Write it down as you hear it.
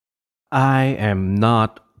I am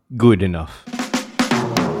not good enough.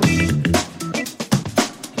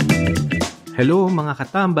 Hello mga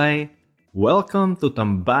katambay! Welcome to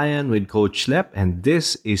Tambayan with Coach Lep, and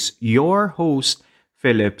this is your host,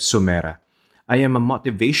 Philip Sumera. I am a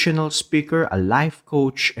motivational speaker, a life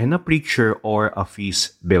coach, and a preacher or a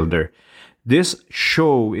feast builder. This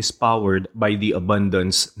show is powered by the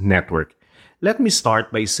Abundance Network. Let me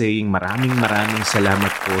start by saying maraming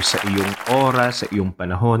salamat po sa iyong oras, sa iyong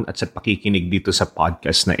panahon at sa pakikinig dito sa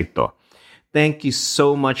podcast na ito. Thank you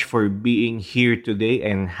so much for being here today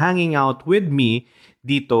and hanging out with me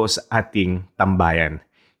dito sa ating tambayan.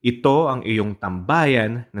 Ito ang iyong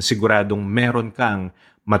tambayan na siguradong meron kang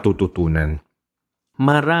matututunan.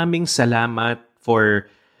 Maraming salamat for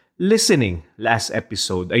listening last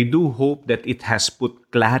episode. I do hope that it has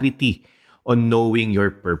put clarity on knowing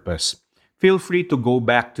your purpose. Feel free to go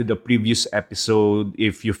back to the previous episode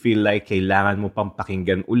if you feel like kailangan mo pang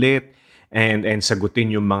pakinggan ulit and sagutin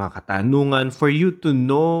yung mga katanungan for you to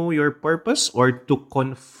know your purpose or to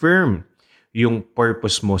confirm yung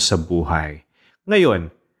purpose mo sa buhay. Ngayon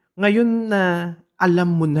na alam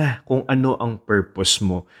mo na kung ano ang purpose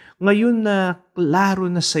mo, ngayon na klaro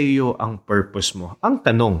na sa iyo ang purpose mo, ang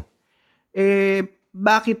tanong,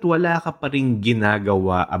 bakit wala ka pa ring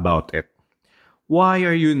ginagawa about it? Why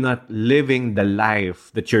are you not living the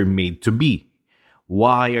life that you're made to be?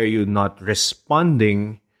 Why are you not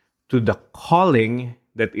responding to the calling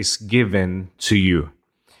that is given to you?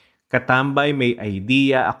 Katambay, may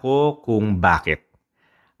idea ako kung bakit.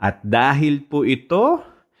 At dahil po ito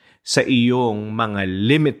sa iyong mga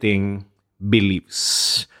limiting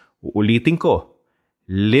beliefs. Uulitin ko,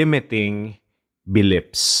 limiting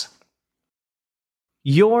beliefs.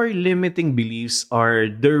 Your limiting beliefs are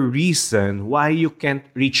the reason why you can't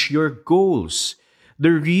reach your goals. The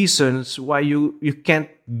reasons why you can't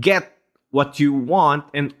get what you want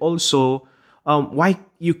and also why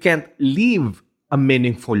you can't live a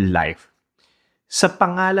meaningful life. Sa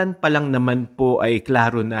pangalan pa lang naman po ay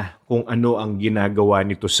klaro na kung ano ang ginagawa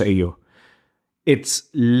nito sa iyo. It's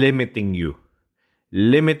limiting you.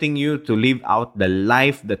 Limiting you to live out the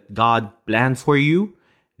life that God planned for you.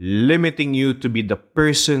 Limiting you to be the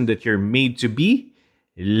person that you're made to be,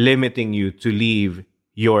 limiting you to live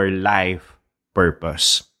your life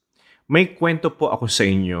purpose. May kwento po ako sa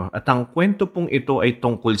inyo at ang kwento pong ito ay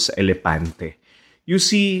tungkol sa elepante. You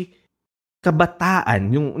see, kabataan,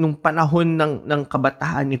 nung panahon ng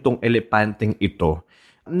kabataan itong elepanteng ito,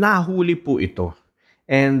 nahuli po ito.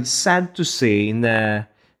 And sad to say na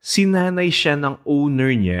sinanay siya ng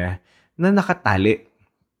owner niya na nakatali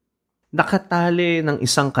ng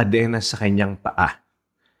isang kadena sa kanyang paa.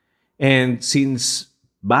 And since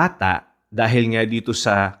bata, dahil nga dito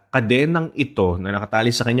sa kadenang ito na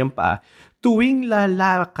nakatali sa kanyang paa, tuwing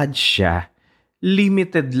lalakad siya,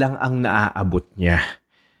 limited lang ang naaabot niya.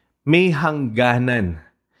 May hangganan.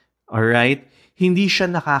 Alright? Hindi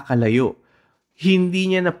siya nakakalayo.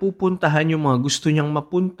 Hindi niya napupuntahan yung mga gusto niyang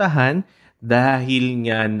mapuntahan dahil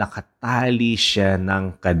nga nakatali siya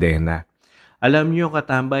ng kadena. Alam niyo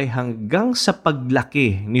katambay, hanggang sa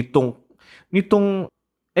paglaki nitong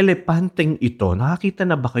elepanteng ito, nakakita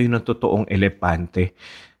na ba kayo ng totoong elepante?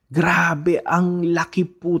 Grabe, ang laki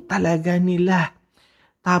po talaga nila.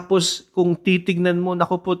 Tapos kung titignan mo,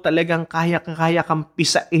 naku po talagang kaya kang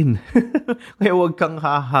pisain. Kaya huwag kang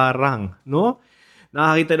haharang, no?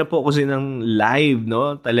 Nakakita na po kasi ng live,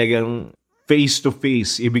 no? Talagang face to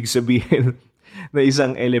face, ibig sabihin na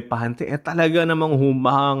isang elepante, talaga namang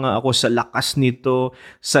humanga ako sa lakas nito,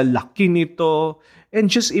 sa laki nito. And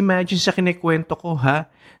just imagine sa kinikwento ko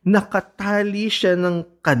nakatali siya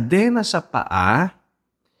ng kadena sa paa,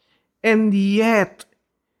 and yet,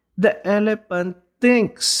 the elephant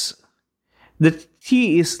thinks that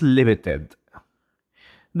he is limited.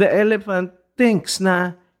 The elephant thinks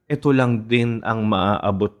na ito lang din ang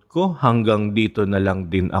maaabot ko, hanggang dito na lang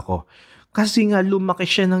din ako. Kasi nga lumaki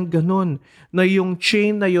siya ng ganun, na yung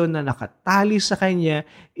chain na yon na nakatali sa kanya,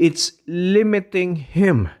 it's limiting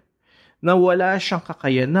him. Na wala siyang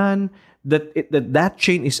kakayanan, that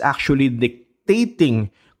chain is actually dictating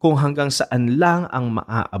kung hanggang saan lang ang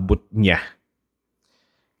maaabot niya.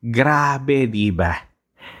 Grabe, di ba?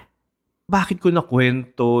 Bakit ko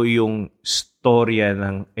nakwento yung storya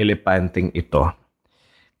ng elepanteng ito?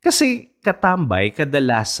 Kasi katambay,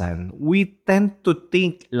 kadalasan, we tend to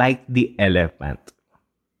think like the elephant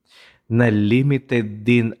na limited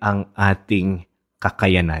din ang ating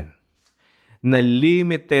kakayanan. Na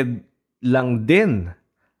limited lang din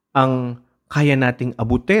ang kaya nating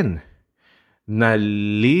abutin. Na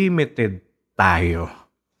limited tayo.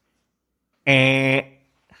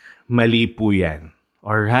 Mali po yan.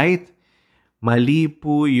 Alright? Mali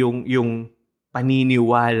po yung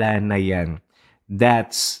paniniwala na yan.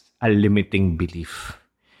 That's a limiting belief.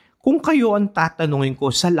 Kung kayo ang tatanungin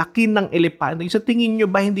ko, sa laki ng elepante, sa tingin nyo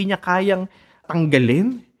ba hindi niya kayang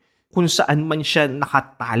tanggalin kung saan man siya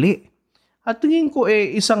nakatali? At tingin ko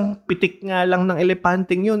isang pitik nga lang ng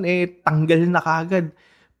elepanteng yun, tanggal na kagad,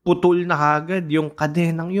 putol na kagad yung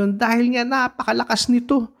kadenang yun dahil nga napakalakas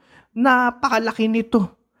nito, napakalaki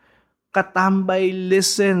nito. Katambay,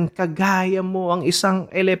 listen, kagaya mo ang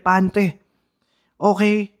isang elepante.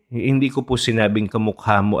 Okay, hindi ko po sinabing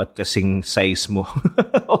kamukha mo at kasing size mo.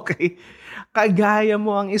 Okay, kagaya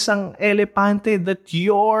mo ang isang elepante, that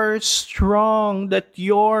you're strong, that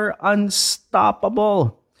you're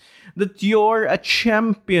unstoppable, that you're a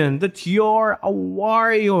champion, that you're a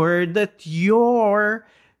warrior, that you're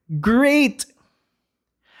great.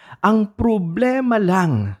 Ang problema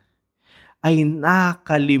lang ay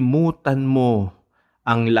nakalimutan mo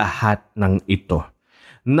ang lahat ng ito.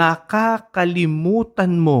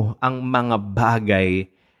 Nakakalimutan mo ang mga bagay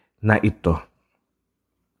na ito.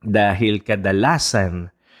 Dahil kadalasan,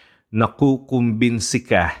 nakukumbinsi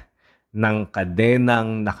ka ng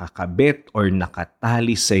kadenang nakakabit or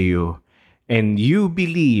nakatali sa iyo and you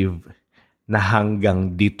believe na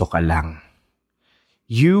hanggang dito ka lang.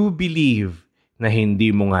 You believe na hindi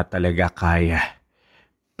mo nga talaga kaya.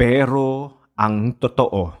 Pero ang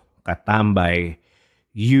totoo, katambay,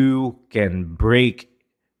 you can break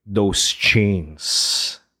those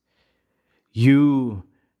chains. You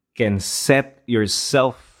can set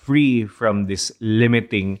yourself free from these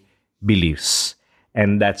limiting beliefs.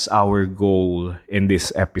 And that's our goal in this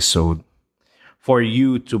episode. For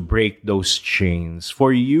you to break those chains. For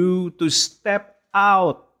you to step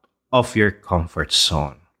out of your comfort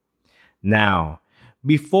zone. Now,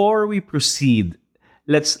 before we proceed,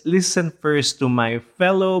 let's listen first to my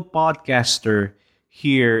fellow podcaster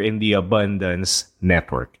here in the Abundance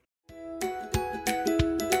Network.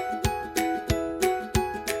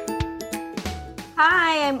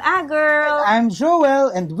 Hi, I'm A-Girl. I'm Joel,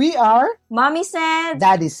 and we are Mommy said,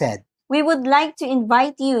 Daddy Said. we would like to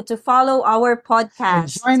invite you to follow our And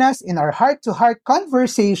podcast. join us in our heart-to-heart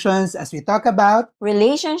conversations as we talk about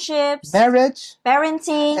Relationships, marriage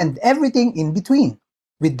parenting, and everything in between,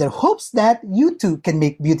 with the hopes that you too can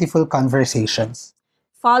make beautiful conversations.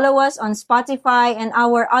 follow us on Spotify and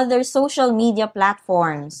our other social media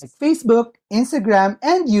platforms. Like Facebook, Instagram,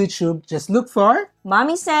 and YouTube, just look for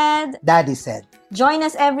Mommy said, Daddy Said join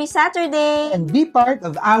us every Saturday. and be part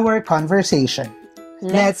of our conversation.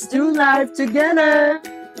 Let's do life together!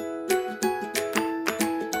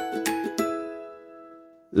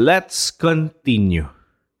 Let's continue.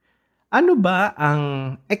 Ano ba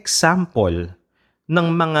ang example ng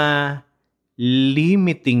mga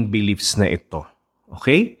limiting beliefs na ito?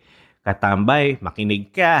 Okay? Katambay, makinig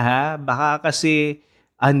ka ha. Baka kasi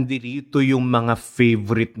andirito yung mga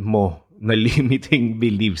favorite mo na limiting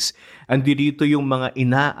beliefs. Andirito yung mga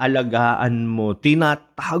inaalagaan mo,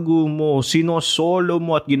 tinatago mo, sinosolo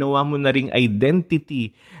mo at ginawa mo na ring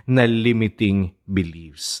identity na limiting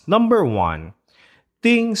beliefs. Number 1,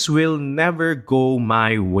 things will never go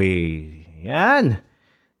my way. Yan.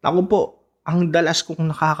 Ako po, ang dalas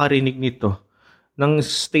kong nakakarinig nito, ng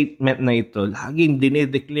statement na ito, laging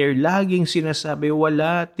dinedeclare, laging sinasabi,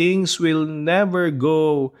 wala, things will never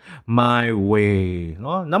go my way.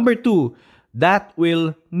 No? Number 2, that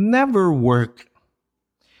will never work.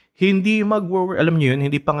 Hindi mag-work. Alam niyo yun,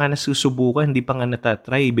 hindi pa nga nasusubukan, hindi pa nga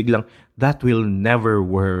natatry, biglang, that will never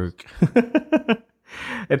work.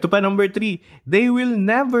 Ito pa, number 3, they will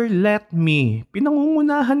never let me.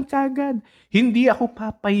 Pinangungunahan kagad. Hindi ako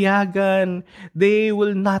papayagan. They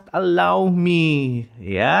will not allow me.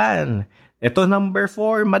 Yan. Ito, number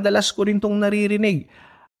 4, madalas ko rin tong naririnig.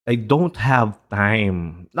 I don't have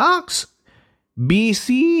time. Nox!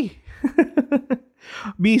 Busy.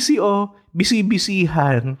 Busy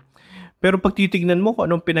busy-busyhan. Pero pag titignan mo kung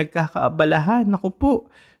anong pinagkakaabalahan, naku po,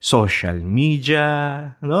 social media,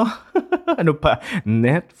 no? Ano pa?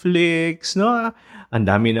 Netflix, no? Ang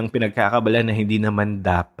dami ng pinagkakaabalahan na hindi naman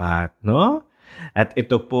dapat, no? At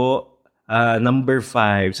ito po, number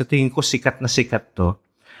 5, sa tingin ko sikat na sikat to,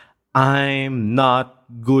 I'm not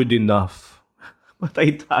good enough.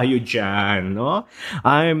 Patay tayo dyan, no?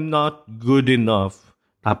 I'm not good enough.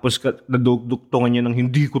 Tapos nadugtungan niya ng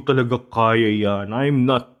hindi ko talaga kaya yan. I'm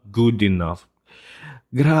not good enough.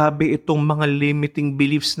 Grabe itong mga limiting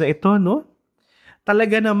beliefs na ito, no?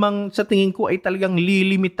 Talaga namang sa tingin ko ay talagang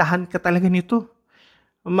lilimitahan ka talaga nito.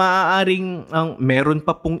 Maaaring meron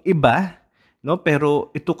pa pong iba, no?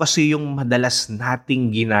 Pero ito kasi yung madalas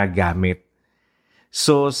nating ginagamit.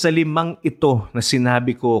 So sa 5 ito na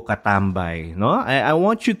sinabi ko, katambay, no? I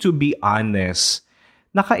want you to be honest.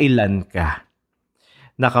 Nakailan ka?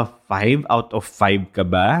 Naka 5 out of 5 ka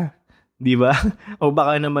ba? Di ba? O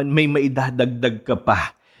baka naman may maidadagdag ka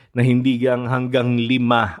pa na hindi hanggang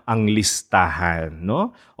 5 ang listahan,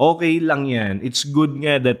 no? Okay lang yan. It's good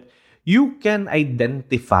nga that you can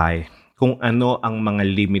identify kung ano ang mga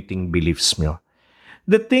limiting beliefs mo.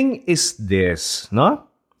 The thing is this, no?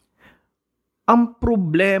 Ang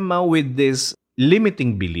problema with this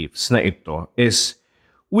limiting beliefs na ito is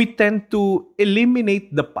we tend to eliminate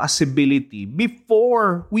the possibility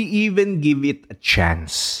before we even give it a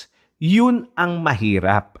chance. Yun ang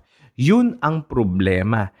mahirap. Yun ang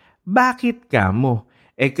problema. Bakit kamo?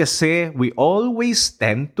 Kasi we always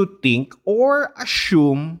tend to think or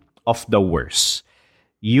assume of the worst.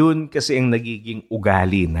 Yun kasi ang nagiging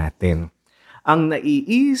ugali natin. Ang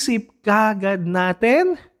naiisip kagad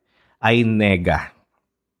natin ay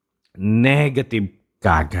negative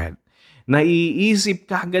kagad. Naiisip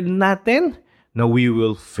kagad natin na we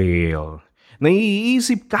will fail.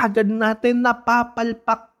 Naiisip kagad natin na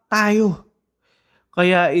papalpak tayo.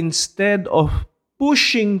 Kaya instead of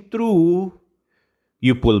pushing through,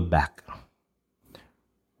 you pull back.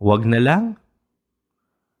 Wag na lang.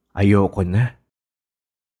 Ayoko na.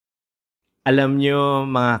 Alam nyo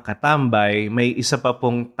mga katambay, may isa pa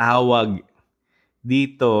pong tawag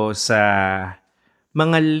dito sa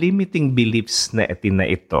mga limiting beliefs na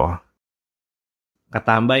ito.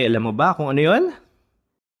 Katambay, alam mo ba kung ano yun?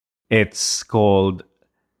 It's called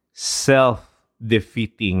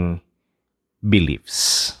self-defeating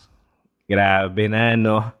beliefs. Grabe na,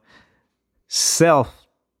 no?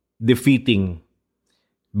 Self-defeating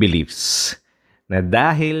beliefs. Na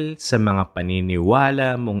dahil sa mga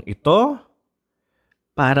paniniwala mong ito,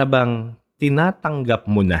 para bang tinatanggap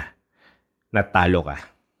mo na talo ka.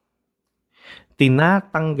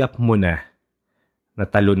 Tinatanggap mo na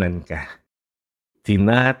talunan ka.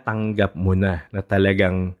 Tinatanggap mo na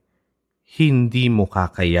talagang hindi mo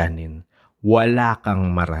kakayanin. Wala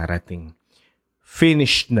kang mararating.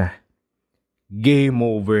 Finished na. Game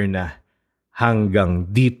over na.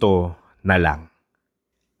 Hanggang dito na lang.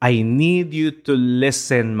 I need you to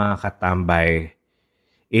listen, mga katambay.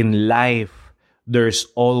 In life, there's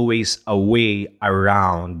always a way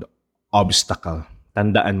around obstacle.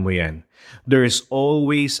 Tandaan mo yan. There's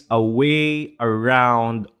always a way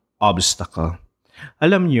around obstacle.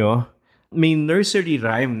 Alam nyo, may nursery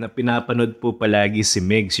rhyme na pinapanood po palagi si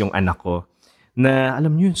Megs, yung anak ko, na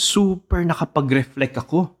alam nyo, super nakapag-reflect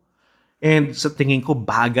ako. And sa tingin ko,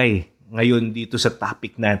 bagay ngayon dito sa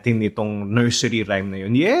topic natin itong nursery rhyme na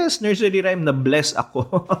yun. Yes, nursery rhyme, na-bless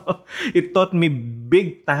ako. It taught me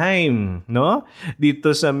big time, no?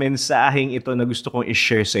 Dito sa mensaheng ito na gusto kong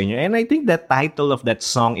i-share sa inyo. And I think the title of that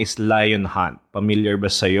song is Lion Hunt. Familiar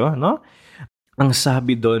ba sa'yo, no? Ang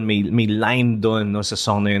sabi doon, may line doon, no, sa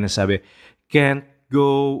song na yun na sabi, can't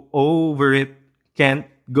go over it,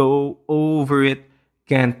 can't go over it,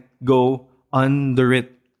 can't go under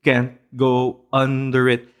it, can't go under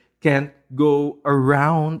it, can't go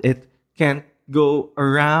around it, can't go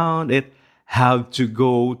around it, have to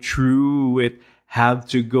go through it, have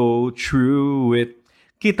to go through it.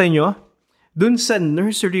 Kita nyo? Dun sa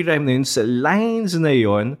nursery rhyme na yun, sa lines na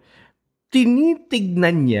yun,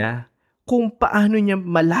 tinitignan niya kung paano niya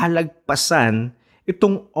malalagpasan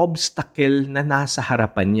itong obstacle na nasa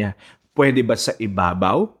harapan niya. Pwede ba sa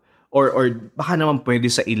ibabaw? Or baka naman pwede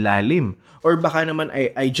sa ilalim? Or baka naman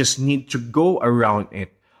I just need to go around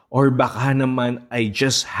it? Or baka naman I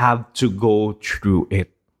just have to go through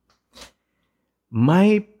it?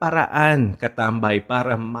 May paraan, katambay,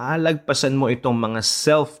 para malagpasan mo itong mga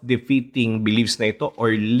self-defeating beliefs na ito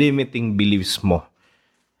or limiting beliefs mo.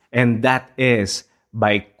 And that is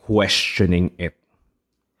by questioning it.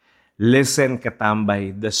 Listen,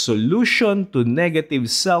 katambay, the solution to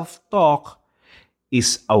negative self-talk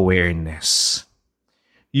is awareness.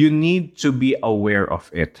 You need to be aware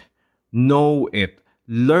of it, know it,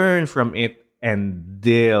 learn from it, and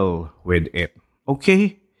deal with it.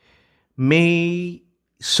 Okay? May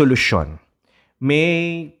solusyon.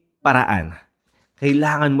 May paraan.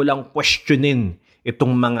 Kailangan mo lang questionin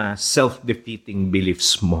itong mga self-defeating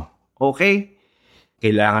beliefs mo. Okay?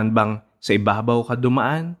 Kailangan bang sa ibabaw ka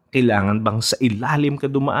dumaan? Kailangan bang sa ilalim ka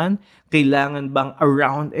dumaan? Kailangan bang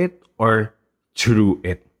around it or through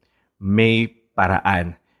it? May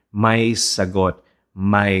paraan. May sagot.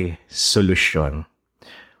 May solusyon.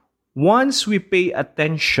 Once we pay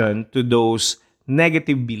attention to those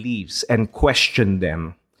negative beliefs and question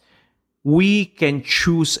them, we can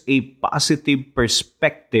choose a positive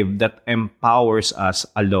perspective that empowers us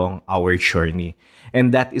along our journey.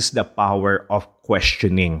 And that is the power of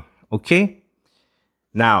questioning. Okay?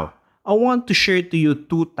 Now, I want to share to you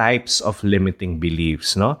two types of limiting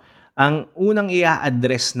beliefs. No? Ang unang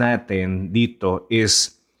i-address natin dito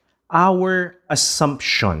is our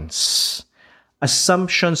assumptions.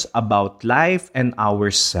 Assumptions about life and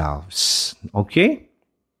ourselves. Okay?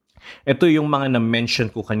 Ito yung mga na-mention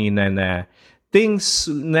ko kanina na things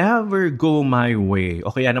never go my way.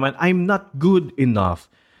 O kaya naman, I'm not good enough.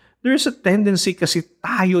 There's a tendency kasi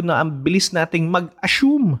tayo na ang bilis nating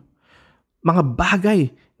mag-assume. Mga bagay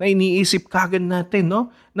na iniisip kagad natin, no?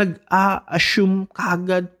 Nag-a-assume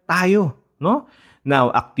kagad tayo, no? Now,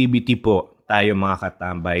 activity po tayo mga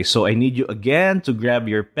katambay. So, I need you again to grab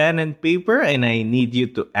your pen and paper and I need you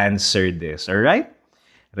to answer this. Alright?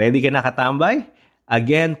 Ready ka na katambay?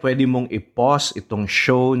 Again, pwede mong i-pause itong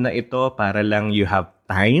show na ito para lang you have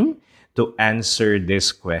time to answer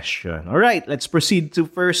this question. Alright, let's proceed to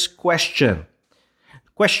first question.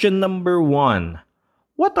 Question number 1.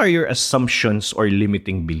 What are your assumptions or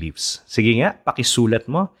limiting beliefs? Sige nga, pakisulat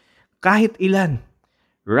mo. Kahit ilan.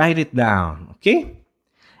 Write it down. Okay?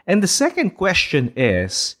 And the second question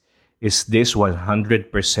is this 100%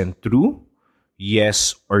 true?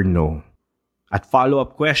 Yes or no? At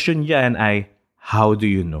follow-up question dyan ay, how do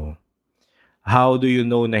you know? How do you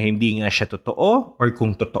know na hindi nga siya totoo or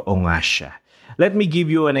kung totoo nga siya? Let me give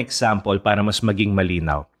you an example para mas maging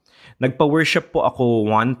malinaw. Nagpa-worship po ako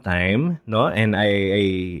one time, no? And I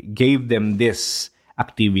gave them this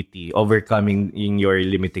activity, overcoming in your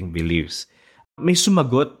limiting beliefs. May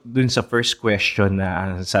sumagot dun sa first question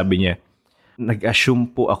na sabi niya, nag-assume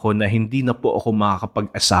po ako na hindi na po ako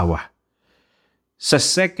makakapag-asawa. Sa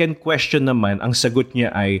second question naman, ang sagot niya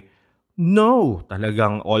ay, no,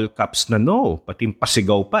 talagang all caps na no. Pati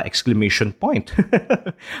pasigaw pa, exclamation point.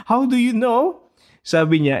 How do you know?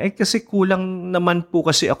 Sabi niya, kasi kulang naman po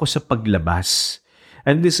kasi ako sa paglabas.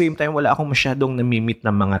 And at the same time, wala akong masyadong namimit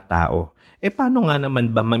ng mga tao. Paano nga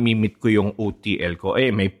naman ba mamimit ko yung OTL ko?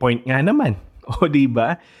 May point nga naman. O,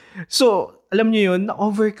 diba? So, alam niyo yun,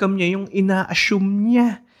 na-overcome niya yung ina-assume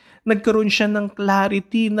niya. Nagkaroon siya ng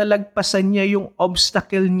clarity, nalagpasan niya yung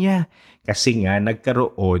obstacle niya. Kasi nga,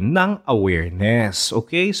 nagkaroon ng awareness.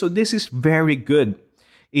 Okay? So, this is very good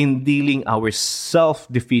in dealing our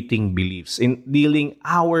self-defeating beliefs, in dealing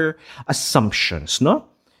our assumptions, no?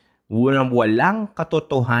 Walang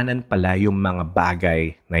katotohanan pala yung mga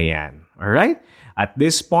bagay na yan. Alright? At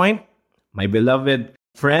this point, my beloved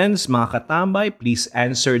friends, mga katambay, please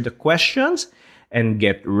answer the questions and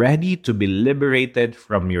get ready to be liberated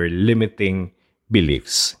from your limiting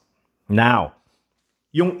beliefs. Now,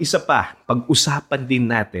 yung isa pa, pag-usapan din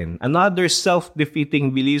natin, another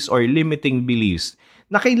self-defeating beliefs or limiting beliefs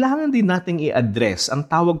na kailangan din nating i-address. Ang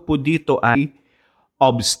tawag po dito ay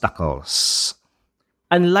obstacles.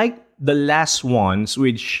 Unlike the last ones,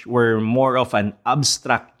 which were more of an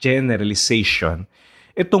abstract generalization,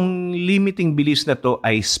 itong limiting beliefs na to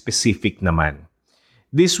ay specific naman.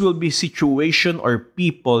 This will be situation or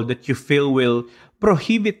people that you feel will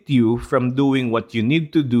prohibit you from doing what you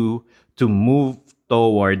need to do to move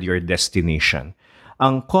toward your destination.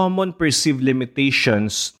 Ang common perceived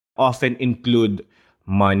limitations often include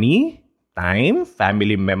money, time,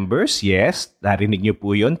 family members, yes, narinig niyo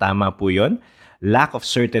po yun, tama po yun, lack of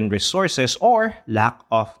certain resources, or lack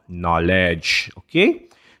of knowledge. Okay?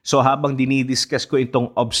 So habang dinidiscuss ko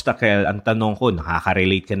itong obstacle, ang tanong ko,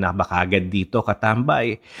 nakaka-relate ka na ba kagad dito,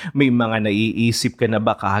 katambay? May mga naiisip ka na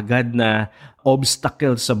ba kagad na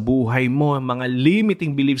obstacle sa buhay mo, mga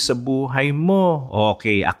limiting beliefs sa buhay mo?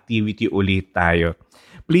 Okay, activity ulit tayo.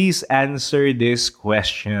 Please answer these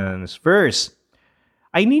questions. First,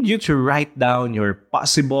 I need you to write down your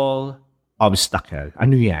possible obstacle.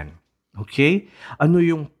 Ano yan? Okay? Ano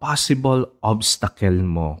yung possible obstacle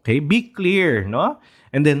mo? Okay? Be clear, no?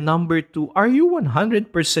 And then number 2, are you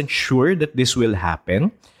 100% sure that this will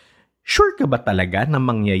happen? Sure ka ba talaga na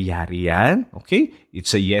mangyayari yan? Okay?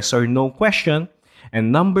 It's a yes or no question.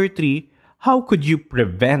 And number 3, how could you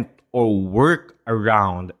prevent or work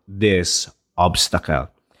around this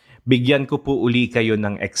obstacle? Bigyan ko po uli kayo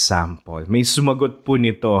ng example. May sumagot po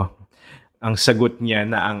nito. Ang sagot niya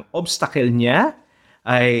na ang obstacle niya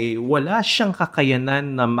ay wala siyang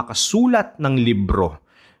kakayanan na makasulat ng libro.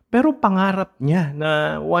 Pero pangarap niya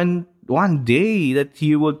na one day that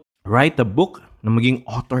he would write a book na maging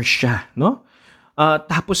author siya, no?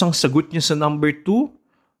 Tapos ang sagot niya sa number 2,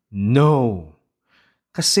 no.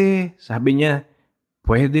 Kasi sabi niya,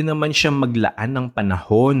 pwede naman siya maglaan ng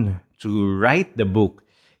panahon to write the book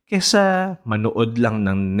kesa manood lang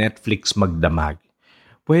ng Netflix magdamag.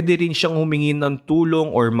 Pwede rin siyang humingi ng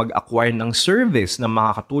tulong or mag-acquire ng service na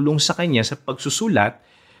makakatulong sa kanya sa pagsusulat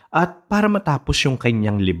at para matapos yung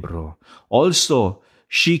kanyang libro. Also,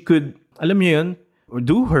 she could, alam niyo yun,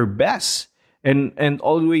 do her best and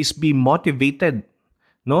always be motivated,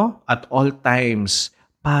 no? At all times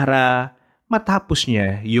para matapos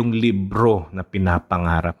niya yung libro na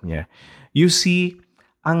pinapangarap niya. You see,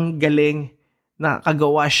 ang galing,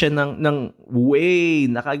 nakagawa siya ng way,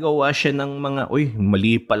 nakagawa siya ng mga,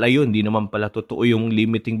 mali pala yun, di naman pala totoo yung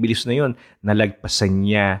limiting beliefs na yun. Nalagpasan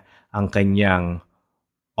niya ang kanyang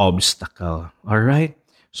obstacle. Alright?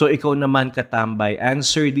 So ikaw naman, katambay,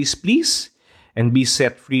 answer this please and be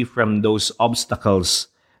set free from those obstacles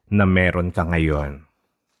na meron ka ngayon.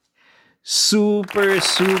 Super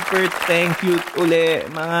thank you uli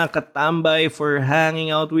mga katambay for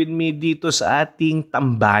hanging out with me dito sa ating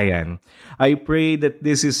tambayan. I pray that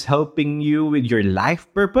this is helping you with your life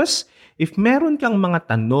purpose. If meron kang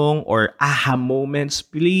mga tanong or aha moments,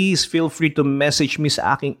 please feel free to message me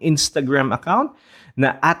sa aking Instagram account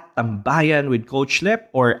na @tambayan with Coach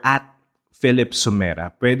Lep or @Philip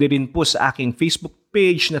Sumera. Pwede rin po sa aking Facebook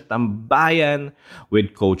page na Tambayan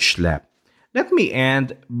with Coach Lep. Let me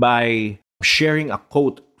end by sharing a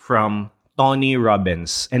quote from Tony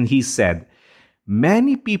Robbins. And he said,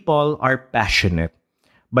 "Many people are passionate,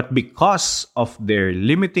 but because of their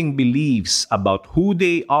limiting beliefs about who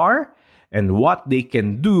they are and what they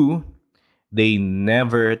can do, they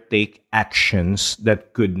never take actions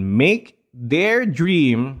that could make their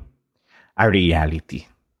dream a reality."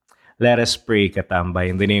 Let us pray,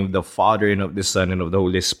 katambay, in the name of the Father, and of the Son, and of the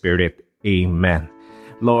Holy Spirit. Amen.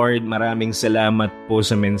 Lord, maraming salamat po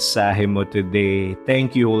sa mensahe mo today.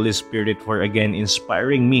 Thank you, Holy Spirit, for again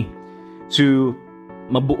inspiring me to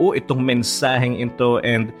mabuo itong mensaheng ito.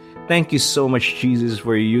 And thank you so much, Jesus,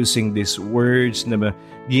 for using these words na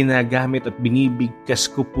ginagamit at binibigkas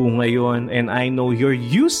ko po ngayon. And I know you're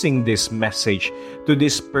using this message to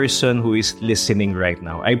this person who is listening right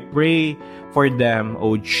now. I pray for them,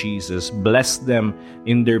 oh Jesus. Bless them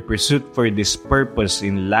in their pursuit for this purpose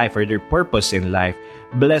in life, or their purpose in life.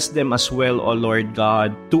 Bless them as well, O Lord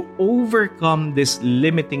God, to overcome these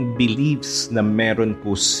limiting beliefs na meron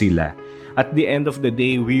po sila. At the end of the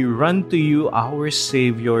day, we run to you, our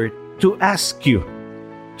Savior, to ask you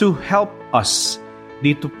to help us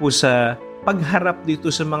dito po sa pagharap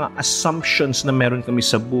dito sa mga assumptions na meron kami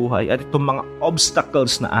sa buhay at itong mga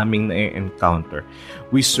obstacles na aming na-encounter.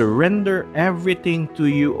 We surrender everything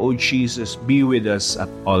to you, O Jesus. Be with us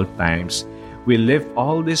at all times. We lift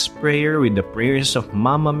all this prayer with the prayers of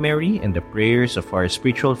Mama Mary and the prayers of our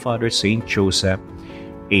spiritual father, Saint Joseph.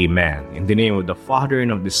 Amen. In the name of the Father,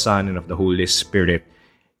 and of the Son, and of the Holy Spirit.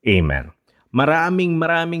 Amen.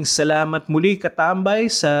 Maraming salamat muli,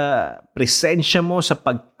 katambay, sa presensya mo, sa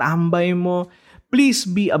pagtambay mo. Please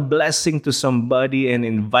be a blessing to somebody and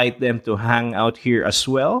invite them to hang out here as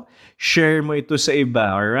well. Share mo ito sa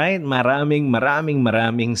iba, alright? Maraming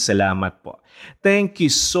salamat po. Thank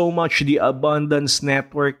you so much, the Abundance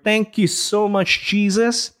Network. Thank you so much,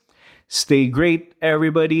 Jesus. Stay great,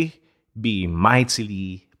 everybody. Be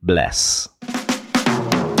mightily blessed.